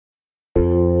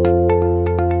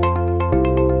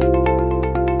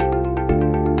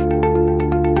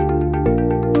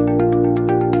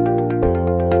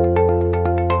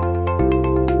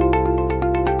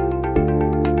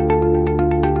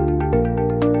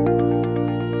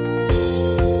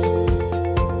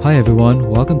Hi everyone,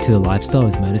 welcome to the Lifestyle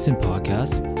is Medicine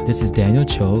podcast. This is Daniel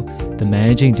Cho, the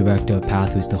Managing Director of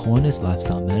Pathways to Wholeness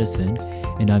Lifestyle Medicine,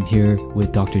 and I'm here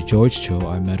with Dr. George Cho,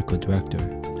 our Medical Director.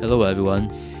 Hello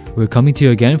everyone. We're coming to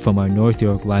you again from our North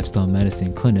York Lifestyle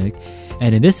Medicine Clinic,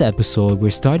 and in this episode,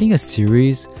 we're starting a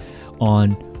series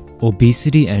on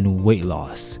obesity and weight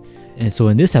loss. And so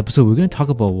in this episode, we're going to talk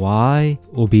about why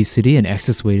obesity and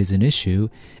excess weight is an issue,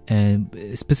 and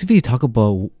specifically talk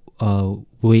about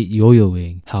weight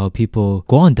yo-yoing, how people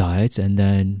go on diets and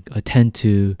then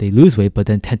they lose weight but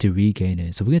then tend to regain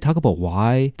it. So we're going to talk about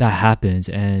why that happens,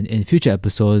 and in future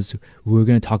episodes we're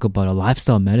going to talk about a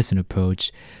lifestyle medicine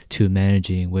approach to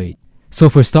managing weight. So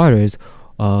for starters,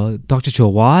 Dr. Cho,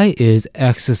 why is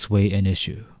excess weight an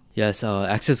issue? Yes,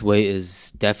 excess weight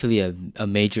is definitely a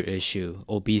major issue.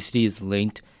 Obesity is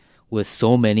linked with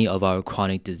so many of our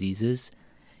chronic diseases,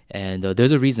 and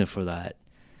there's a reason for that.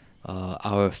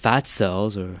 Our fat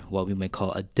cells, or what we might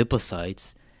call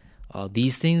adipocytes,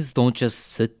 these things don't just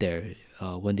sit there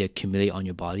when they accumulate on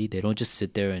your body. They don't just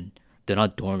sit there and they're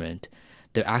not dormant.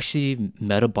 They're actually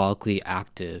metabolically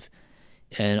active.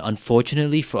 And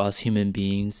unfortunately for us human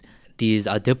beings, these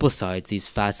adipocytes, these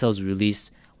fat cells, release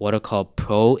what are called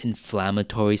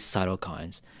pro-inflammatory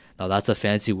cytokines. Now that's a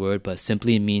fancy word, but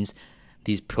simply means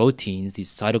these proteins,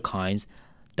 these cytokines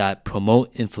that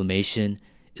promote inflammation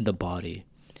in the body.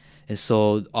 And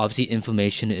so obviously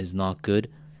inflammation is not good.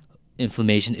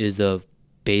 Inflammation is the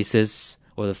basis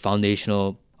or the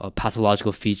foundational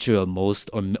pathological feature of most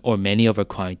or many of our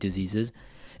chronic diseases.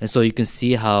 And so you can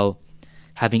see how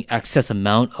having excess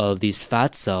amount of these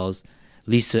fat cells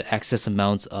leads to excess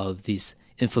amounts of these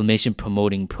inflammation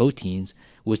promoting proteins,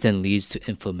 which then leads to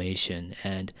inflammation.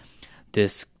 And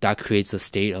that creates a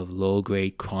state of low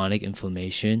grade chronic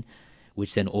inflammation,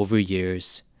 which then over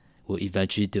years will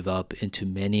eventually develop into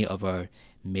many of our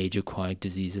major chronic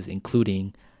diseases,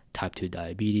 including type 2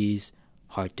 diabetes,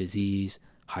 heart disease,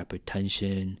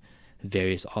 hypertension,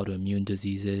 various autoimmune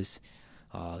diseases.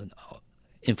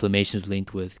 Inflammation is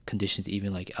linked with conditions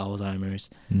even like Alzheimer's.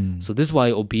 So this is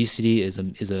why obesity is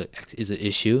an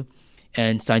issue,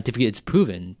 and scientifically it's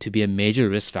proven to be a major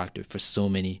risk factor for so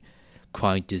many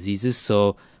chronic diseases.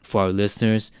 So for our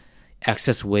listeners,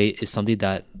 excess weight is something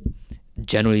that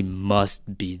generally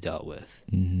must be dealt with.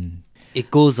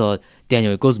 It goes,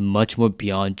 Daniel, it goes much more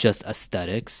beyond just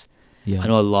aesthetics. I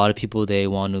know a lot of people, they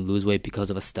want to lose weight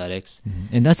because of aesthetics.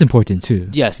 And that's important too.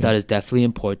 Yes, that is definitely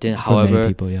important. For However,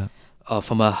 many people,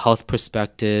 from a health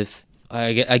perspective,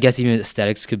 I guess even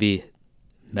aesthetics could be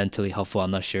mentally helpful.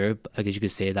 I'm not sure. I guess you could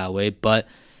say it that way. But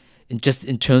in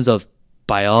terms of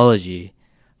biology,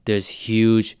 there's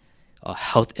huge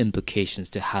health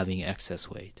implications to having excess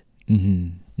weight.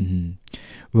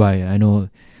 Right. I know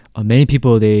many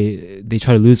people, they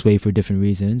try to lose weight for different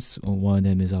reasons. One of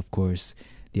them is, of course,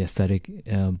 the aesthetic.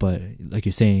 But like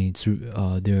you're saying,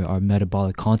 there are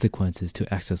metabolic consequences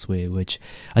to excess weight, which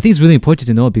I think is really important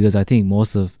to know, because I think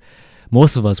most of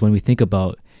us, when we think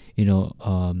about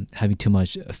having too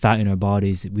much fat in our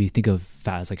bodies, we think of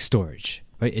fat as like storage,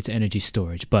 right? It's energy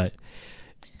storage, but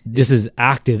this is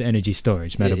active energy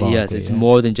storage metabolically. Yes, it's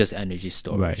more than just energy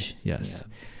storage. Right. Yes.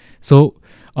 Yeah. So,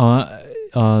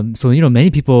 many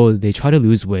people, they try to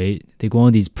lose weight. They go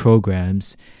on these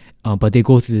programs, but they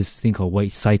go through this thing called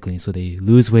weight cycling. So they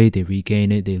lose weight, they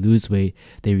regain it. They lose weight,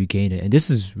 they regain it. And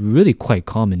this is really quite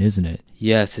common, isn't it?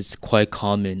 Yes, it's quite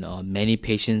common. Many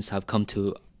patients have come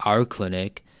to our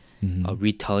clinic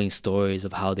retelling stories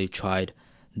of how they've tried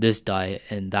this diet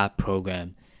and that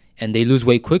program, and they lose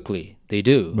weight quickly. They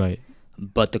do. Right.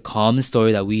 But the common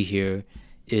story that we hear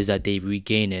is that they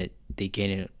regain it, they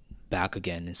gain it back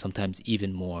again, and sometimes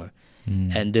even more.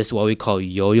 And this, what we call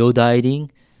yo-yo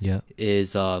dieting,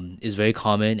 is very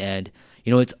common. And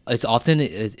it's often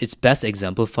it's best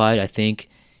exemplified, I think,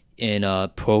 in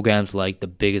programs like The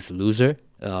Biggest Loser.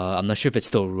 I'm not sure if it's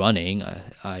still running.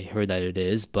 I heard that it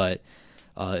is, but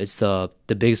it's the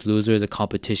Biggest Loser is a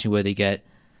competition where they get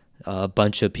a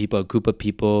group of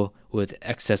people with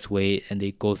excess weight, and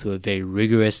they go through a very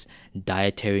rigorous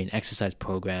dietary and exercise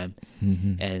program,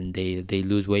 and they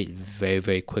lose weight very,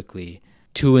 very quickly.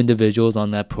 2 individuals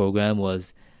on that program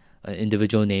was an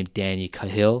individual named Danny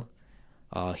Cahill.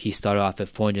 He started off at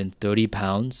 430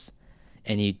 pounds,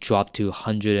 and he dropped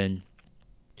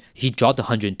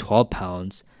 112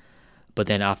 pounds, but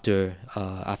then after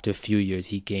a few years,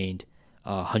 he gained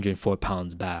 104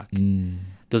 pounds back.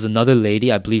 There's another lady,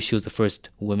 I believe she was the first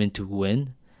woman to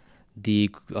win the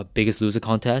Biggest Loser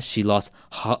contest. She lost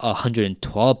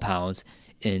 112 pounds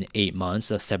in 8 months,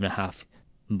 7.5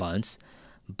 months.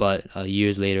 But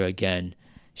years later, again,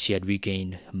 she had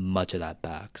regained much of that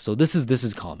back. So this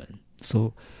is common.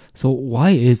 So So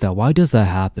why is that? Why does that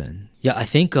happen? Yeah, I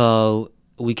think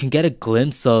we can get a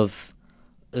glimpse of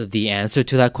the answer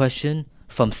to that question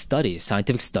from studies.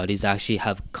 Scientific studies actually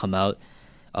have come out,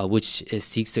 which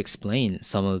seeks to explain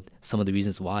some of the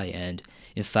reasons why. And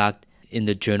in fact, in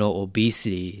the journal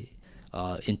Obesity,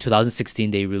 in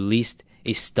 2016, they released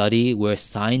a study where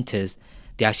scientists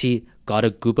they actually got a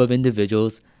group of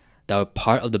individuals that were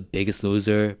part of the Biggest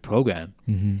Loser program,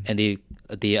 and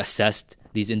they assessed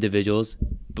these individuals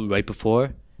right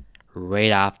before,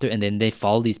 right after, and then they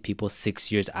followed these people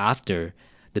 6 years after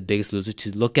the Biggest Loser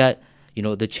to look at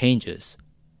the changes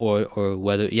or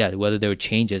whether there were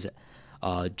changes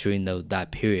during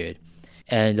that period.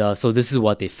 And so this is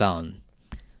what they found.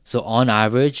 So on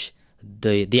average,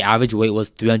 the average weight was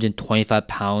 325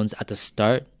 pounds at the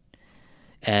start,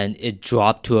 and it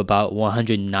dropped to about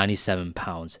 197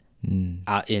 pounds in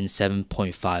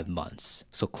 7.5 months.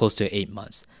 So close to 8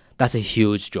 months. That's a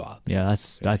huge drop. Yeah,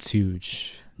 that's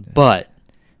huge. But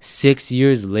 6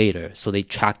 years later, so they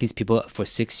tracked these people for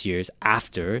 6 years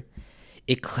after,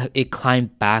 it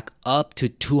climbed back up to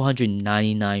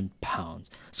 299 pounds.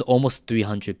 So almost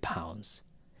 300 pounds,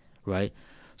 right?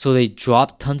 So they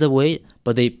dropped tons of weight,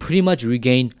 but they pretty much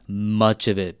regained much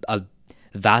of it, a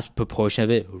vast proportion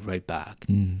of it right back.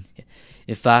 In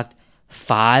fact,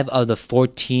 5 of the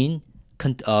 14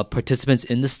 participants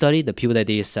in the study, the people that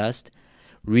they assessed,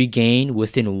 regained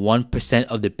within 1%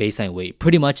 of the baseline weight.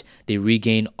 Pretty much, they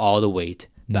regained all the weight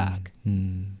back.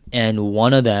 And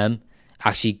one of them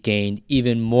actually gained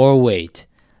even more weight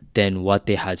than what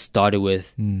they had started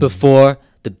with before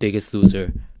the Biggest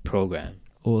Loser program.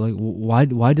 Well, like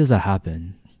why does that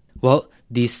happen? Well,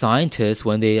 these scientists,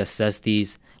 when they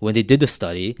did the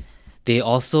study, they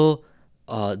also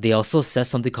assessed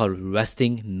something called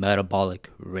resting metabolic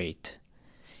rate,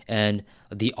 and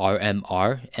the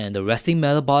RMR. And the resting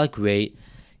metabolic rate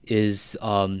is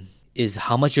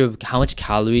how much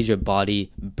calories your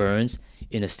body burns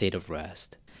in a state of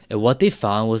rest. And what they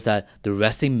found was that the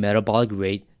resting metabolic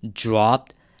rate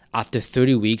dropped after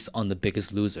 30 weeks on the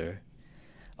Biggest Loser.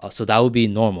 So that would be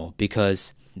normal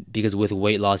because with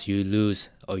weight loss you lose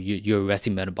or your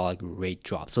resting metabolic rate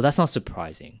drops. So that's not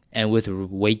surprising. And with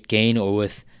weight gain or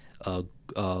with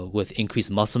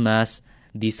increased muscle mass,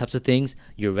 these types of things,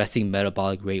 your resting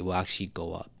metabolic rate will actually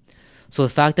go up. So the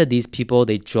fact that these people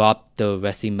they dropped the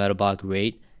resting metabolic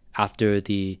rate after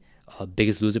the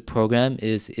Biggest Loser program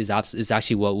is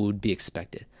actually what would be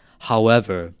expected.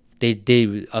 However,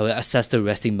 they assessed the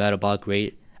resting metabolic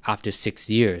rate after 6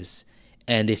 years.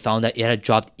 And they found that it had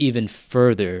dropped even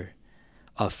further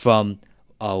from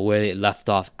where it left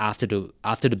off after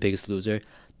the Biggest Loser,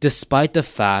 despite the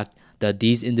fact that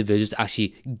these individuals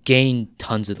actually gained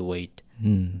tons of the weight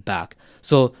back.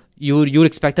 So you would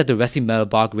expect that the resting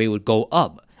metabolic rate would go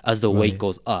up as the weight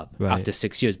goes up after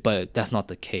 6 years, but that's not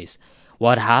the case.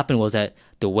 What happened was that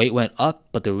the weight went up,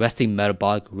 but the resting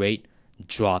metabolic rate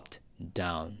dropped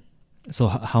down. So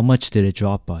how much did it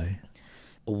drop by?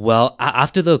 Well,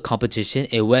 after the competition,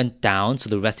 it went down. So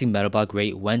the resting metabolic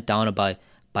rate went down by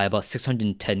about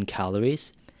 610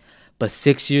 calories. But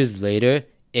 6 years later,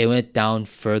 it went down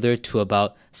further to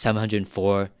about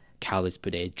 704 calories per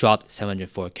day. It dropped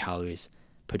 704 calories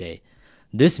per day.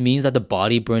 This means that the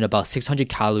body burned about 600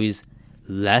 calories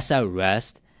less at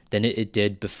rest than it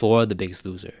did before the Biggest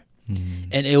Loser.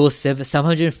 And it was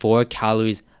 704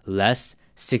 calories less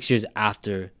 6 years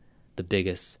after the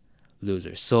Biggest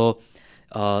Loser. So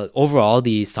overall,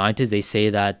 the scientists, they say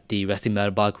that the resting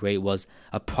metabolic rate was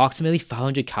approximately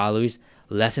 500 calories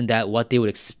less than what they would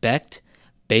expect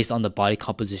based on the body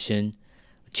composition,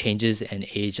 changes, and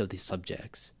age of the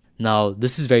subjects. Now,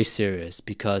 this is very serious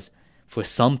because for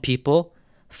some people,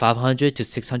 500 to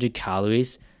 600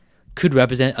 calories could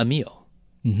represent a meal,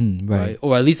 right?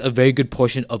 Or at least a very good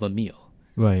portion of a meal,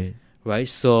 right?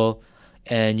 So,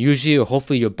 and usually or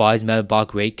hopefully your body's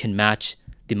metabolic rate can match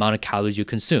the amount of calories you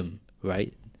consume,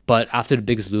 right? But after the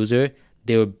Biggest Loser,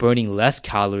 they were burning less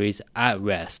calories at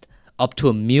rest, up to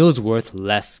a meal's worth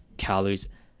less calories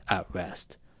at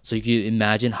rest. So you can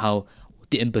imagine how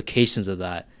the implications of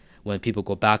that when people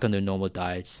go back on their normal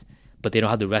diets, but they don't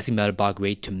have the resting metabolic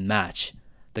rate to match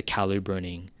the calorie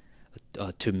burning,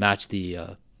 to match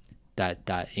the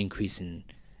that increase in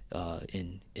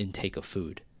intake of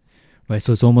food. Right.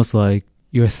 So it's almost like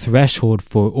your threshold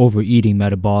for overeating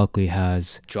metabolically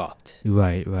has dropped.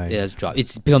 Right. It has dropped.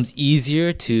 It becomes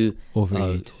easier to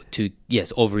overeat.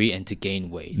 Overeat and to gain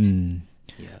weight.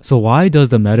 Yeah. So why does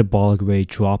the metabolic rate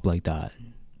drop like that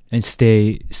and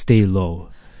stay low?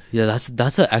 Yeah,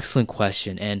 that's an excellent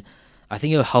question, and I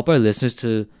think it'll help our listeners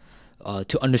to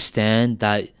understand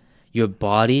that your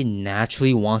body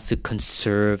naturally wants to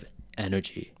conserve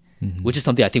energy. which is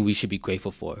something I think we should be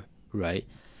grateful for, right?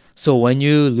 So when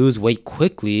you lose weight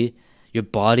quickly, your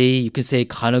body, you can say,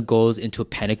 kind of goes into a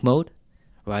panic mode,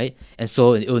 right? And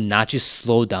so it will naturally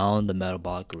slow down the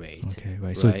metabolic rate. Okay,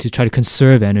 right. So to try to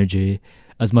conserve energy,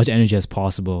 as much energy as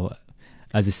possible,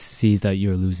 as it sees that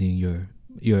you're losing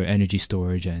your energy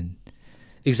storage and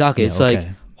exactly. It's like,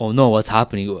 oh no, what's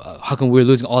happening? How come we're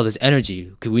losing all this energy?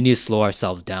 Because we need to slow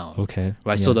ourselves down. Okay.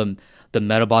 Right. Yeah. So the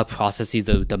metabolic processes,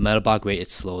 the metabolic rate, it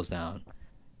slows down.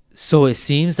 So it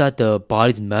seems that the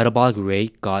body's metabolic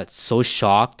rate got so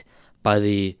shocked by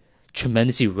the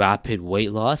tremendously rapid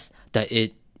weight loss that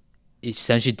it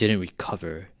essentially didn't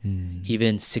recover,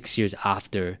 even 6 years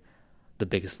after The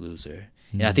Biggest Loser.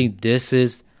 And I think this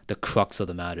is the crux of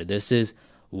the matter. This is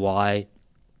why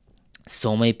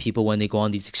so many people, when they go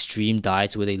on these extreme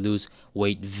diets where they lose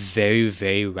weight very,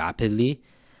 very rapidly,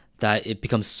 that it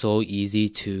becomes so easy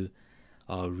to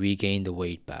regain the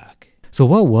weight back. So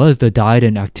what was the diet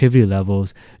and activity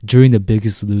levels during The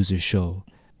Biggest Loser show?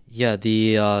 Yeah,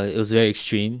 it was very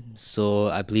extreme. So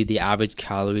I believe the average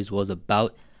calories was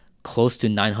about close to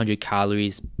 900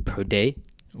 calories per day.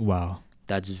 Wow.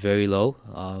 That's very low.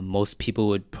 Most people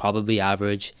would probably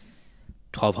average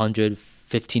 1,200,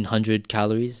 1,500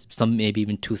 calories, some maybe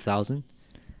even 2,000,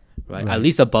 right? At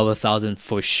least above 1,000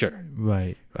 for sure.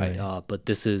 Right. But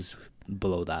this is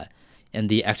below that. And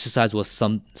the exercise was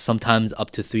sometimes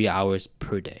up to 3 hours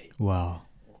per day. Wow.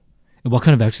 And what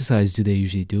kind of exercise do they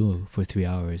usually do for 3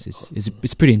 hours?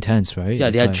 It's pretty intense, right? Yeah,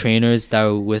 they had trainers that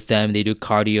were with them. They do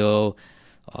cardio,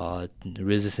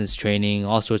 resistance training,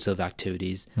 all sorts of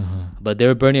activities. But they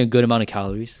were burning a good amount of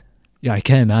calories. Yeah, I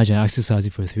can't imagine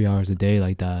exercising for 3 hours a day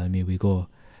like that. I mean,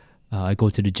 I go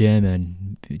to the gym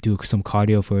and do some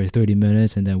cardio for 30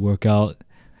 minutes and then work out,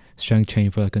 strength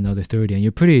training for like another 30. And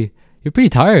you're pretty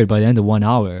tired by the end of 1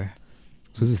 hour.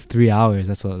 So this is 3 hours.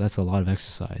 That's a lot of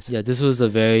exercise. Yeah, this was a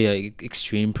very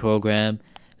extreme program.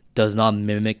 Does not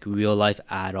mimic real life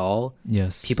at all.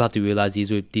 Yes. People have to realize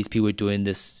these people were doing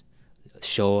this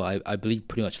show, I believe,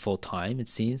 pretty much full time, it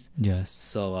seems. Yes.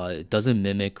 So it doesn't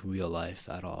mimic real life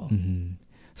at all.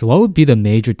 So what would be the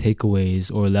major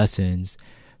takeaways or lessons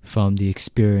from the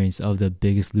experience of The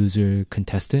Biggest Loser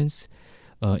contestants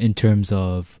in terms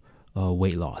of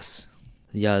weight loss?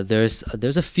 Yeah, there's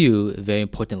a few very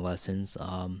important lessons.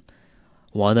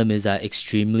 One of them is that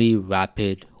extremely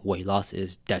rapid weight loss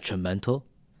is detrimental,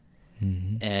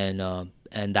 and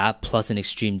that plus an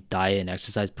extreme diet and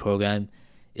exercise program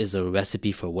is a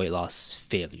recipe for weight loss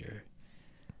failure.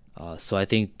 So I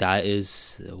think that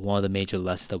is one of the major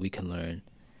lessons that we can learn,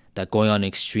 that going on an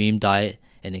extreme diet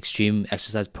and extreme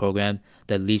exercise program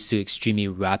that leads to extremely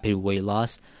rapid weight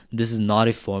loss, this is not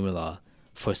a formula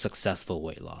for successful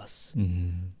weight loss.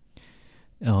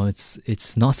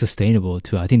 It's not sustainable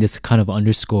too. I think this kind of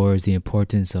underscores the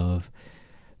importance of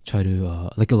try to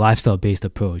like a lifestyle-based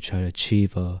approach. Try to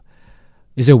achieve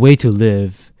is there a way to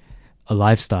live a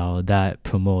lifestyle that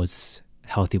promotes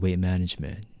healthy weight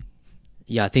management?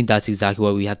 Yeah, I think that's exactly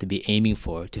what we have to be aiming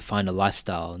for, to find a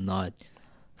lifestyle, not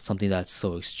something that's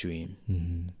so extreme.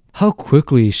 How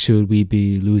quickly should we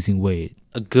be losing weight?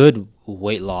 A good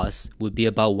weight loss would be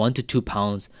about 1 to 2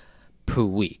 pounds per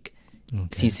week. Okay.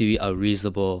 Seems to be a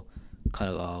reasonable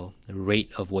kind of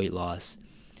rate of weight loss.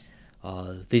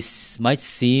 This might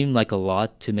seem like a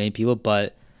lot to many people,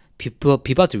 but people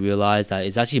have to realize that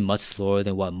it's actually much slower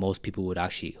than what most people would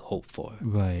actually hope for.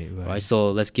 Right.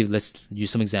 So let's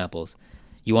use some examples.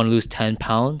 You want to lose 10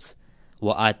 pounds?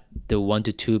 Well, at the 1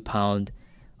 to 2 pound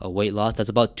weight loss, that's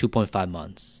about 2.5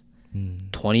 months.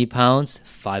 20 pounds,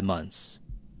 5 months.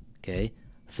 Okay,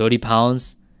 30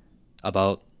 pounds,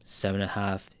 about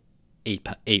 7.5,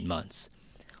 8 months.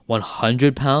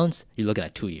 100 pounds, you're looking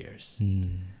at 2 years.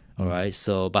 All right.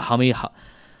 So, but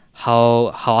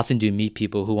how often do you meet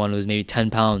people who want to lose maybe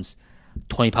 10 pounds,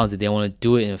 20 pounds, and they want to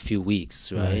do it in a few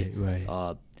weeks, right?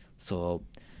 Right. So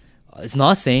it's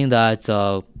not saying that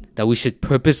that we should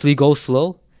purposely go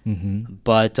slow,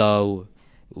 but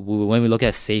when we look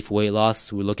at safe weight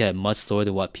loss, we look at it much slower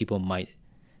than what people might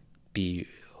be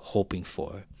hoping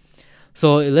for.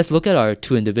 So let's look at our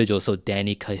two individuals. So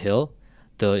Danny Cahill,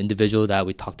 the individual that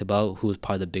we talked about, who was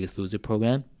part of the Biggest Loser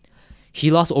program,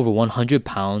 he lost over 100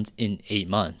 pounds in 8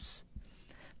 months.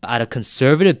 But at a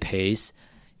conservative pace,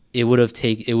 it would have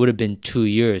been 2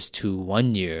 years to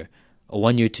 1 year, or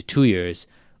 1 year to 2 years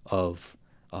of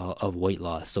weight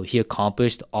loss. So he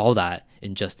accomplished all that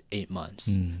in just 8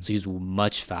 months. So he's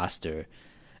much faster.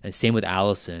 And same with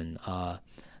Allison,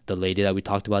 the lady that we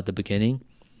talked about at the beginning.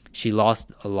 She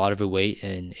lost a lot of her weight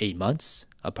in 8 months,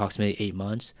 approximately 8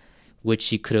 months, which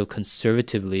she could have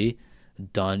conservatively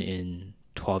done in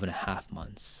 12 and a half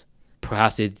months.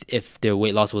 perhaps if their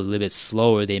weight loss was a little bit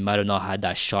slower, they might have not had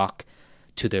that shock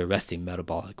to their resting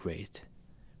metabolic rate,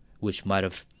 which might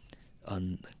have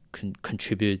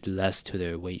contributed less to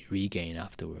their weight regain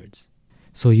afterwards.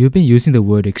 So you've been using the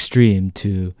word extreme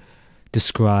to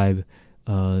describe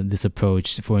this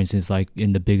approach, for instance, like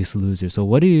in The Biggest Loser. So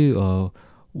what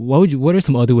are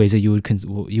some other ways that you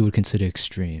would consider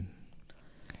extreme?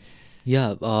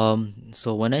 Yeah.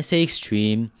 So when I say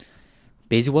extreme,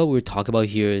 basically what we're talking about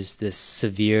here is this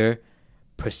severe,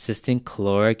 persistent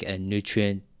caloric and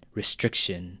nutrient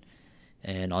restriction,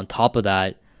 and on top of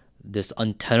that, this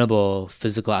untenable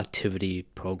physical activity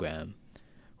program,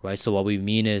 right? So what we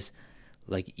mean is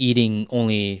like eating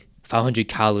only 500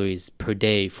 calories per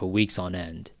day for weeks on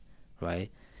end, right?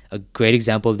 A great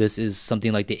example of this is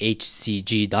something like the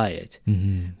HCG diet,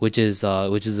 which is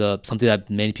something that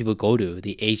many people go to,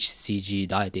 the HCG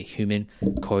diet, the human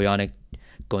chorionic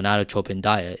gonadotropin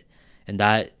diet, and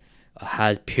that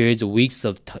has periods of weeks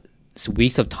of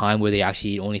time where they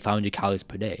actually eat only 500 calories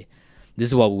per day. This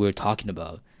is what we're talking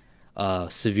about.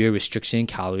 Severe restriction in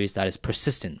calories that is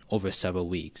persistent over several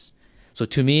weeks. So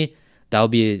to me, that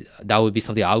would be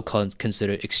something I would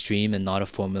consider extreme and not a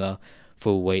formula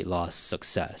for weight loss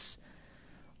success.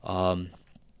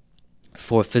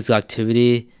 For physical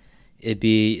activity, it'd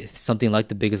be something like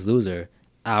The Biggest Loser,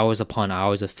 hours upon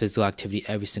hours of physical activity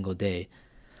every single day.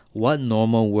 What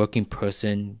normal working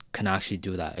person can actually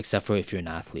do that, except for if you're an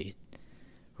athlete,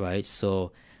 right?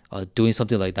 So doing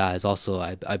something like that is also,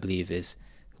 I believe,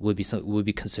 would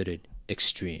be considered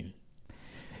extreme.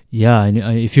 Yeah, and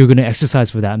if you're going to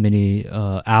exercise for that many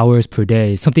hours per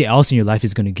day, something else in your life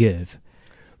is going to give,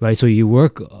 right? So you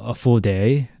work a full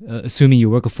day, assuming you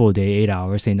work a full day, 8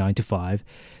 hours, say 9 to 5,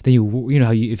 then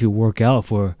if you work out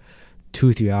for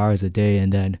 2-3 hours a day,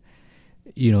 and then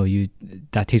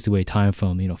that takes away time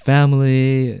from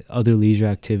family, other leisure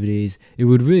activities. It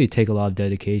would really take a lot of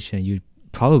dedication. You'd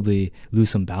probably lose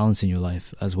some balance in your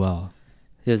life as well.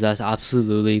 Yes, that's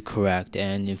absolutely correct.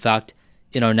 And in fact,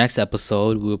 in our next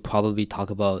episode, we'll probably talk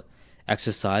about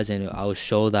exercise, and I will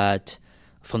show that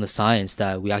from the science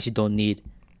that we actually don't need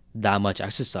that much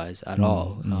exercise at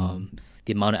all.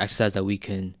 The amount of exercise that we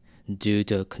can do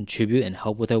to contribute and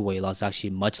help with our weight loss is actually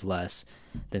much less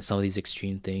than some of these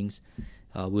extreme things.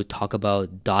 We'll talk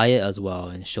about diet as well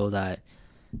and show that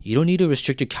you don't need to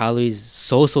restrict your calories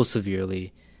so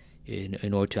severely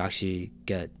in order to actually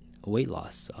get weight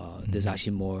loss. There's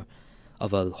actually more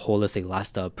of a holistic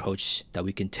lifestyle approach that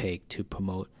we can take to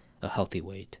promote a healthy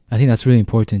weight. I think that's really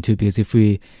important too, because if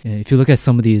you look at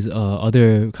some of these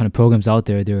other kind of programs out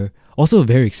there, they're also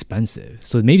very expensive.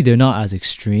 So maybe they're not as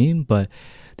extreme, but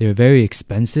they're very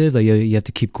expensive. Like you have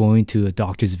to keep going to a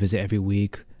doctor's visit every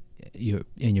week. You're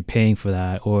paying for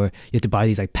that, or you have to buy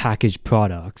these like packaged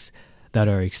products that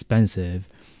are expensive.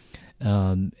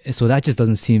 So that just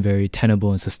doesn't seem very tenable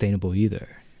and sustainable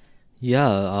either.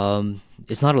 Yeah,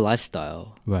 it's not a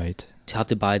lifestyle. Right. To have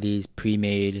to buy these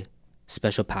pre-made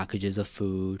special packages of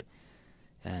food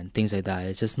and things like that,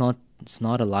 it's not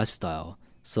a lifestyle.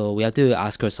 So we have to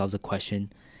ask ourselves a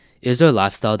question: is there a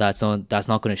lifestyle that's not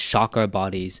going to shock our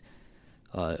body's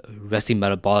resting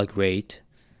metabolic rate,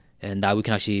 and that we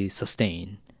can actually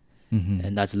sustain,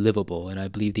 and that's livable? And I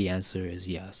believe the answer is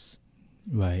yes.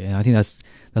 Right, and I think that's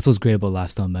what's great about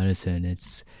lifestyle medicine.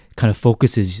 It's kind of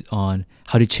focuses on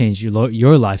how to change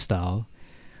your lifestyle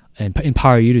and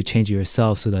empower you to change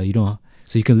yourself, so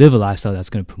you can live a lifestyle that's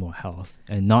going to promote health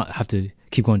and not have to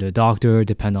keep going to a doctor,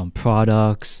 depend on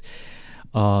products,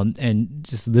 and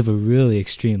just live a really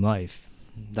extreme life.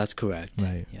 That's correct.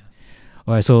 Right. Yeah.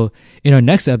 All right. So in our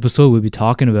next episode, we'll be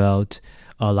talking about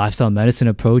a lifestyle medicine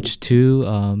approach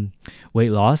to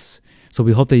weight loss. So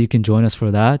we hope that you can join us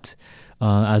for that.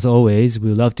 As always,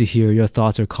 we'd love to hear your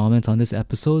thoughts or comments on this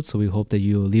episode. So we hope that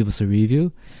you will leave us a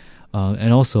review.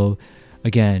 And also,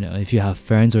 again, if you have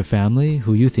friends or family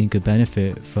who you think could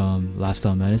benefit from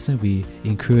lifestyle medicine, we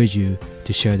encourage you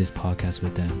to share this podcast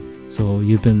with them. So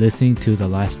you've been listening to the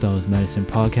Lifestyle is Medicine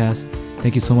podcast.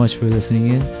 Thank you so much for listening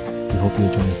in. We hope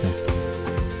you'll join us next time.